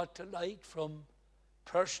know that tonight from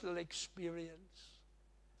personal experience?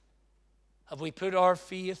 Have we put our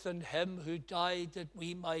faith in Him who died that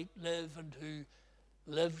we might live, and who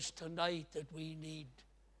lives tonight that we need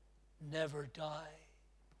never die?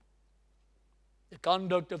 The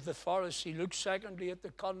conduct of the Pharisee. Look secondly at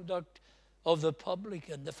the conduct of the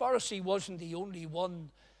publican. The Pharisee wasn't the only one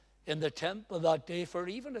in the temple that day, for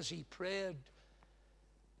even as he prayed,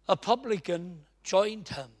 a publican joined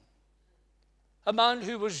him. A man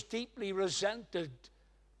who was deeply resented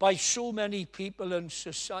by so many people in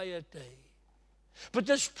society. But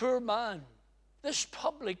this poor man, this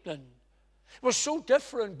publican, was so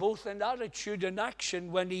different both in attitude and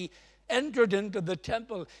action when he entered into the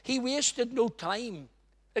temple. He wasted no time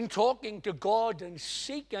in talking to God and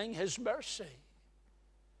seeking His mercy.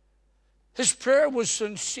 His prayer was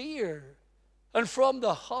sincere and from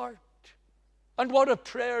the heart. And what a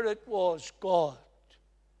prayer it was. God,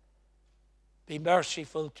 be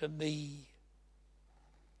merciful to me,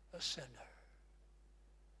 a sinner.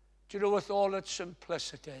 Do you know, with all its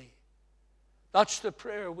simplicity, that's the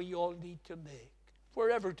prayer we all need to make if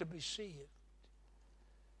we're ever to be saved.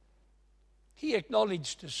 He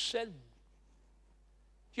acknowledged his sin.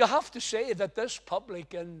 You have to say that this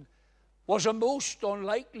publican was a most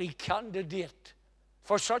unlikely candidate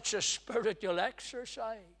for such a spiritual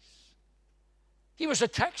exercise. He was a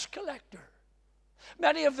tax collector.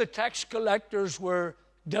 Many of the tax collectors were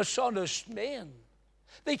dishonest men.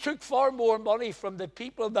 They took far more money from the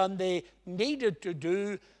people than they needed to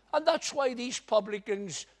do, and that's why these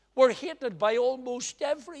publicans were hated by almost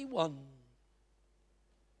everyone.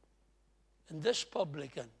 And this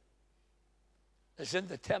publican is in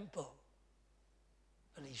the temple,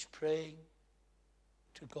 and he's praying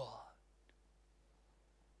to God.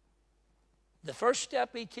 The first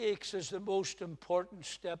step he takes is the most important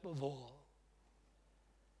step of all.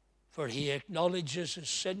 For he acknowledges his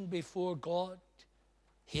sin before God,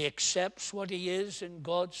 he accepts what he is in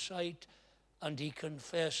God's sight, and he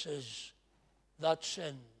confesses that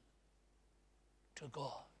sin to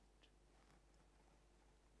God.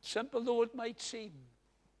 Simple though it might seem,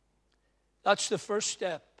 that's the first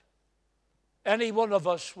step any one of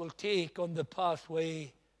us will take on the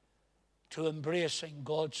pathway to embracing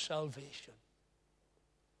God's salvation.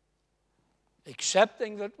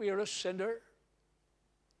 Accepting that we are a sinner,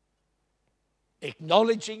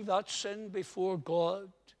 acknowledging that sin before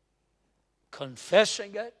God,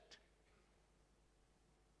 confessing it,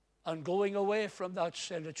 and going away from that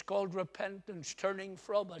sin. It's called repentance, turning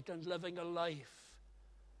from it and living a life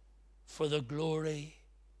for the glory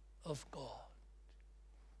of God.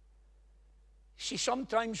 See,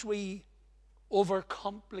 sometimes we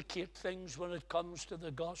overcomplicate things when it comes to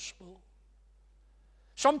the gospel.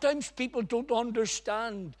 Sometimes people don't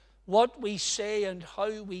understand what we say and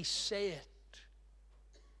how we say it.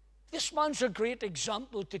 This man's a great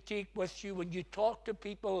example to take with you when you talk to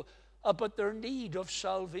people about their need of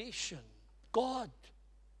salvation. God,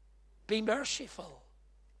 be merciful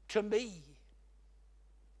to me,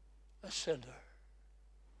 a sinner.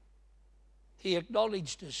 He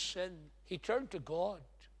acknowledged his sin. He turned to God.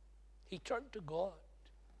 He turned to God.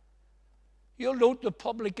 You'll note the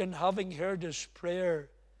publican, having heard his prayer,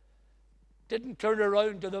 didn't turn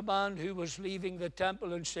around to the man who was leaving the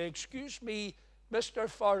temple and say, "Excuse me, Mr.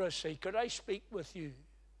 Pharisee, could I speak with you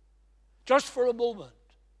just for a moment?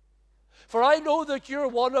 For I know that you're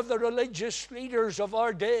one of the religious leaders of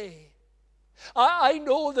our day. I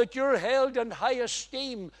know that you're held in high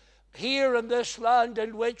esteem here in this land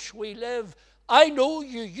in which we live. I know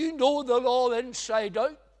you. You know the law inside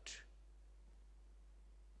out."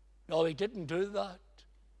 No, he didn't do that.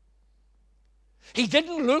 He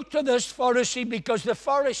didn't look to this Pharisee because the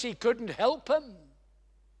Pharisee couldn't help him.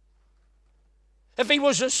 If he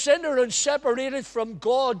was a sinner and separated from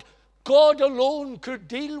God, God alone could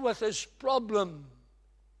deal with his problem.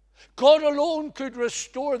 God alone could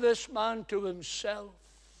restore this man to himself.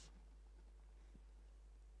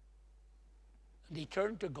 And he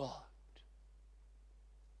turned to God.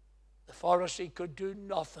 The Pharisee could do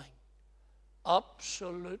nothing,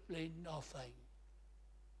 absolutely nothing,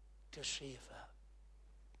 to save him.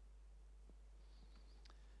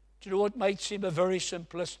 Do you know, it might seem a very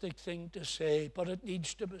simplistic thing to say, but it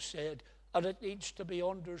needs to be said, and it needs to be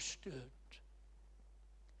understood.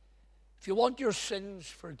 If you want your sins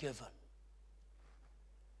forgiven,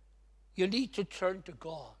 you need to turn to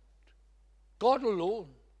God. God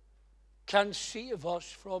alone can save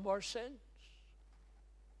us from our sins.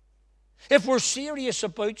 If we're serious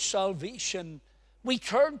about salvation, we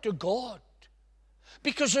turn to God,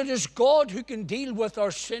 because it is God who can deal with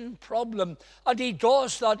our sin problem. And he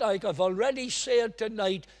does that, like I've already said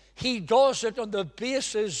tonight, he does it on the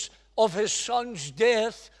basis of his Son's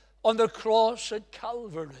death on the cross at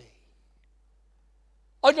Calvary.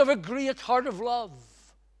 Out of a great heart of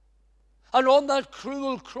love. And on that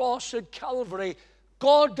cruel cross at Calvary,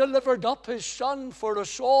 God delivered up his Son for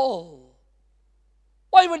us all.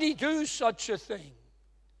 Why would he do such a thing?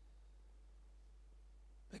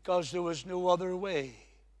 Because there was no other way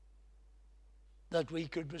that we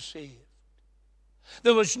could be saved.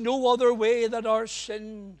 There was no other way that our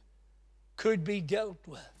sin could be dealt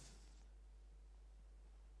with.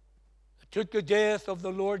 It took the death of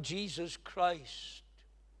the Lord Jesus Christ,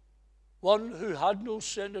 one who had no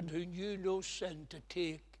sin and who knew no sin, to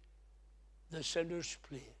take the sinner's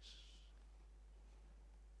place.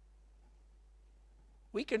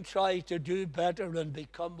 We can try to do better and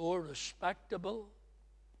become more respectable.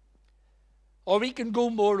 Or we can go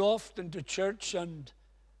more often to church and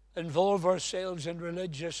involve ourselves in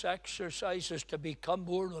religious exercises to become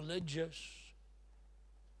more religious.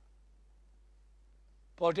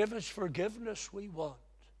 But if it's forgiveness we want,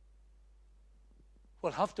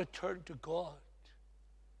 we'll have to turn to God.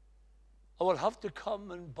 And we'll have to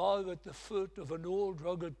come and bow at the foot of an old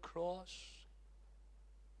rugged cross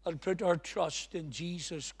and put our trust in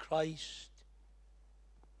Jesus Christ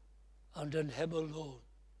and in him alone.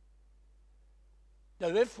 Now,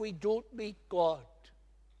 if we don't meet God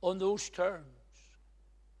on those terms,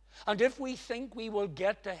 And if we think we will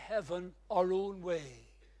get to heaven our own way,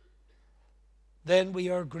 then we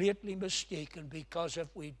are greatly mistaken, because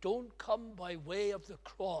if we don't come by way of the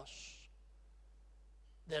cross,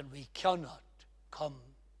 then we cannot come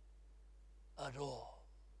at all.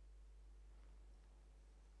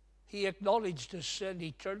 He acknowledged his sin.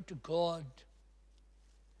 He turned to God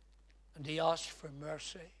and he asked for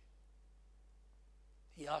mercy.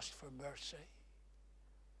 He asked for mercy.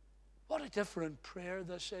 What a different prayer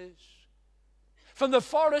this is. From the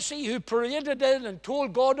Pharisee who paraded in and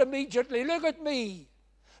told God immediately, look at me,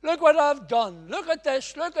 look what I've done, look at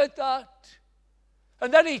this, look at that.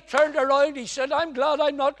 And then he turned around, he said, I'm glad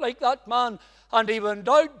I'm not like that man. And he went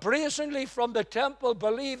out brazenly from the temple,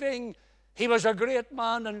 believing he was a great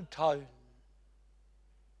man in town.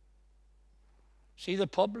 See the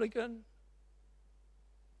publican?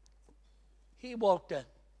 He walked in.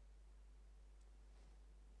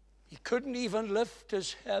 He couldn't even lift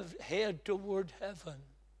his head toward heaven.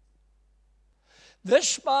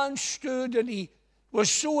 This man stood and he was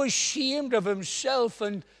so ashamed of himself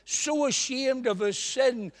and so ashamed of his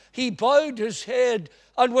sin, he bowed his head,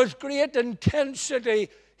 and with great intensity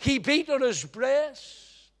he beat on his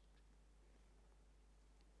breast.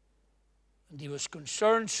 And he was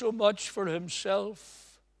concerned so much for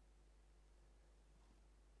himself.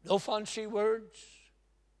 No fancy words,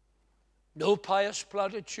 no pious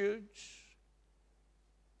platitudes.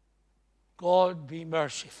 God, be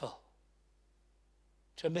merciful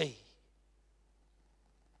to me,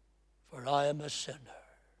 for I am a sinner.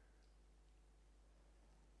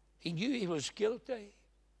 He knew he was guilty,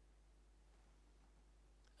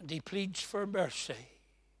 and he pleads for mercy.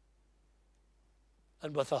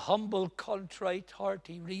 And with a humble, contrite heart,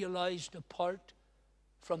 he realized apart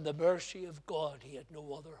from the mercy of God, he had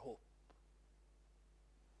no other hope.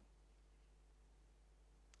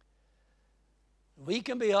 We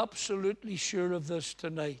can be absolutely sure of this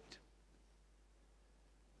tonight,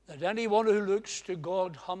 that anyone who looks to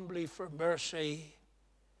God humbly for mercy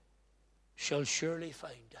shall surely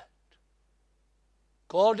find it.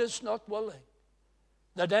 God is not willing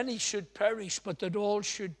that any should perish, but that all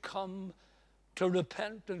should come to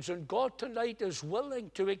repentance. And God tonight is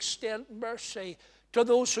willing to extend mercy to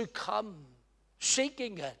those who come,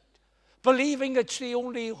 seeking it, believing it's the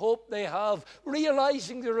only hope they have,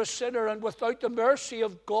 realizing they're a sinner, and without the mercy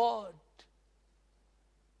of God,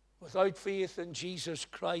 without faith in Jesus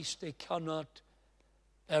Christ, they cannot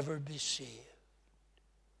ever be saved.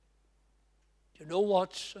 Do you know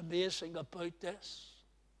what's amazing about this?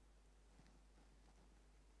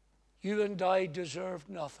 You and I deserve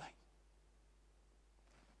nothing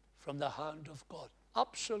from the hand of God.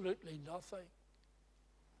 Absolutely nothing.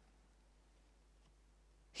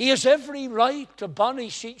 He has every right to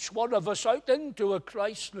banish each one of us out into a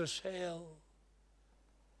Christless hell.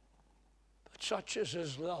 But such is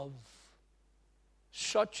his love,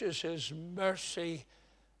 such is his mercy,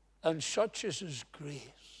 and such is his grace,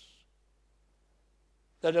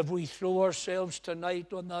 that if we throw ourselves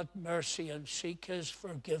tonight on that mercy and seek his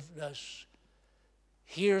forgiveness,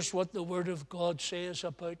 here's what the Word of God says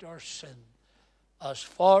about our sin. As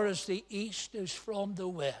far as the east is from the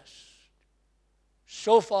west,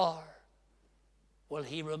 so far will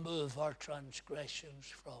he remove our transgressions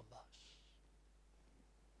from us.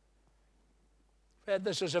 Friend,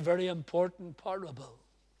 this is a very important parable.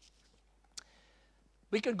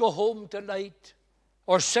 We can go home tonight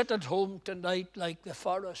or sit at home tonight like the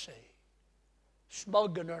Pharisee,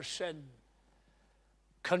 smug in our sin,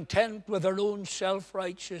 content with our own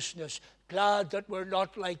self-righteousness, glad that we're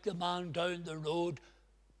not like the man down the road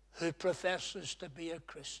who professes to be a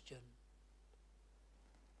Christian.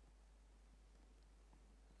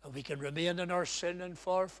 And we can remain in our sin and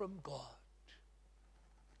far from God.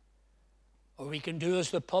 Or we can do as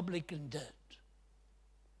the publican did,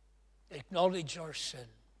 acknowledge our sin,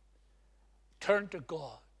 turn to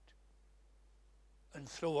God, and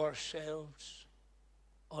throw ourselves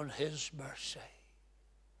on his mercy.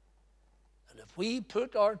 And if we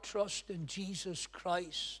put our trust in Jesus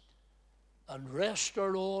Christ and rest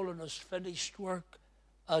our all in his finished work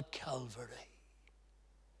at Calvary,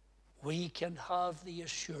 we can have the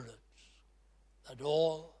assurance that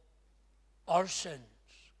all our sins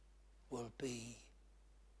will be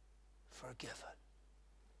forgiven.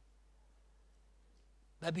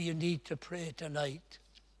 Maybe you need to pray tonight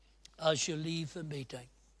as you leave the meeting.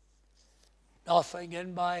 Nothing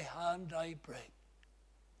in my hand I bring,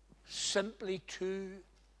 simply to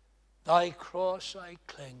thy cross I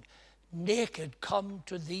cling. Naked come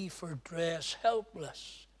to thee for dress,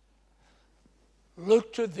 helpless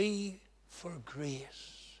look to thee for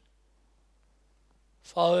grace.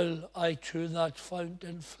 Foul I to that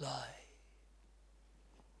fountain fly.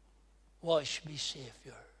 Wash me,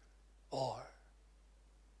 Saviour, or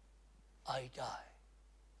I die.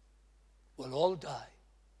 We'll all die.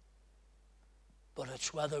 But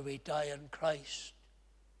it's whether we die in Christ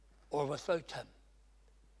or without him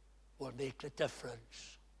will make the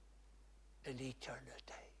difference in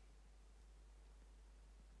eternity.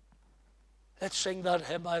 Let's sing that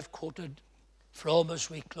hymn I've quoted from as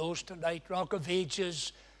we close tonight. Rock of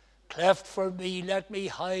Ages, cleft for me, let me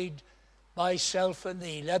hide myself in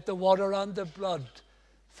thee. Let the water and the blood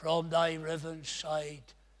from thy riven side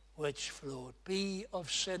which flowed be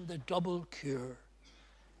of sin the double cure.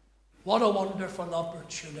 What a wonderful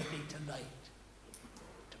opportunity tonight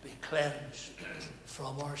to be cleansed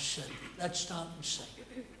from our sin. Let's stand and sing.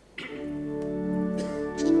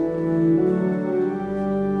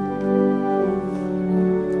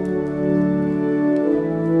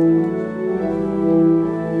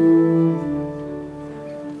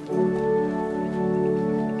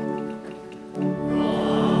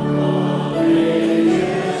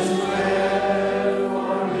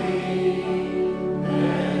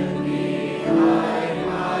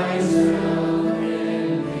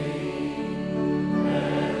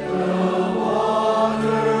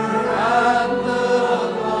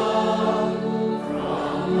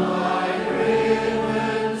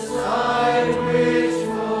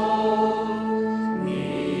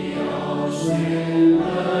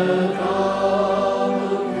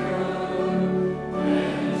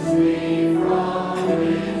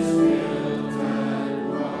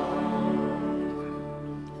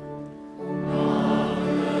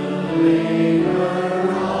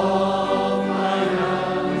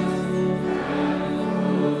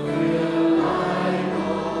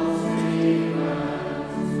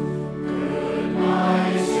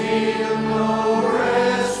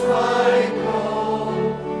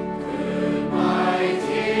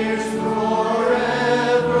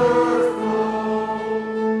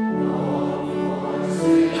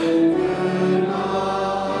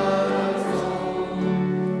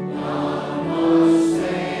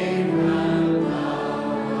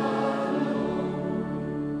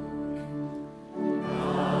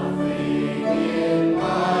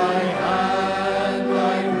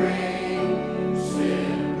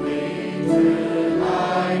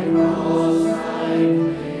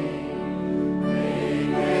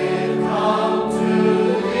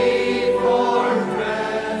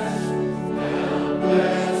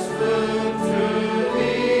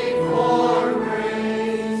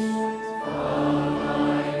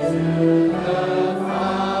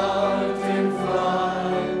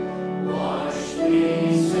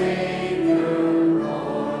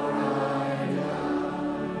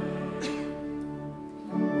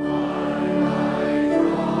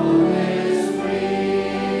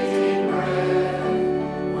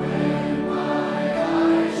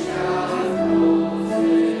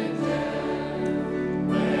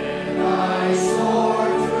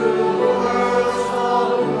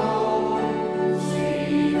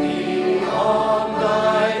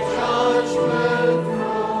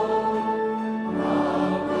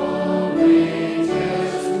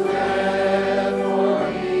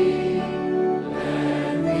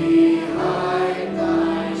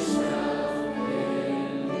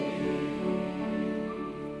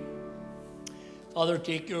 Father,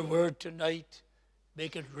 take your word tonight,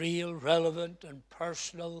 make it real, relevant, and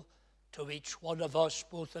personal to each one of us,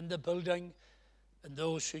 both in the building and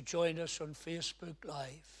those who join us on Facebook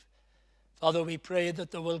Live. Father, we pray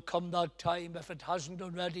that there will come that time, if it hasn't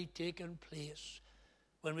already taken place,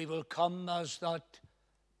 when we will come as that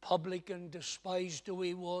publican, despised though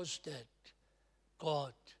he was, did.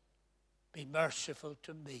 God, be merciful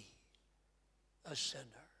to me, a sinner.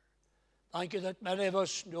 Thank you that many of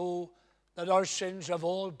us know that our sins have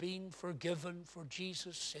all been forgiven for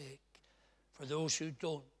Jesus' sake. For those who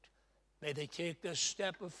don't, may they take this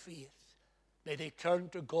step of faith. May they turn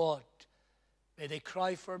to God. May they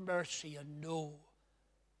cry for mercy and know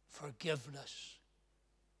forgiveness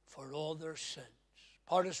for all their sins.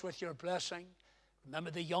 Part us with your blessing.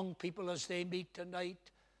 Remember the young people as they meet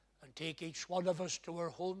tonight, and take each one of us to our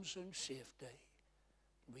homes in safety.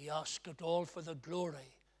 We ask it all for the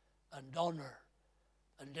glory and honor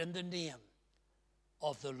and in the name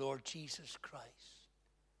of the Lord Jesus Christ.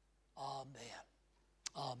 Amen.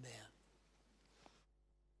 Amen.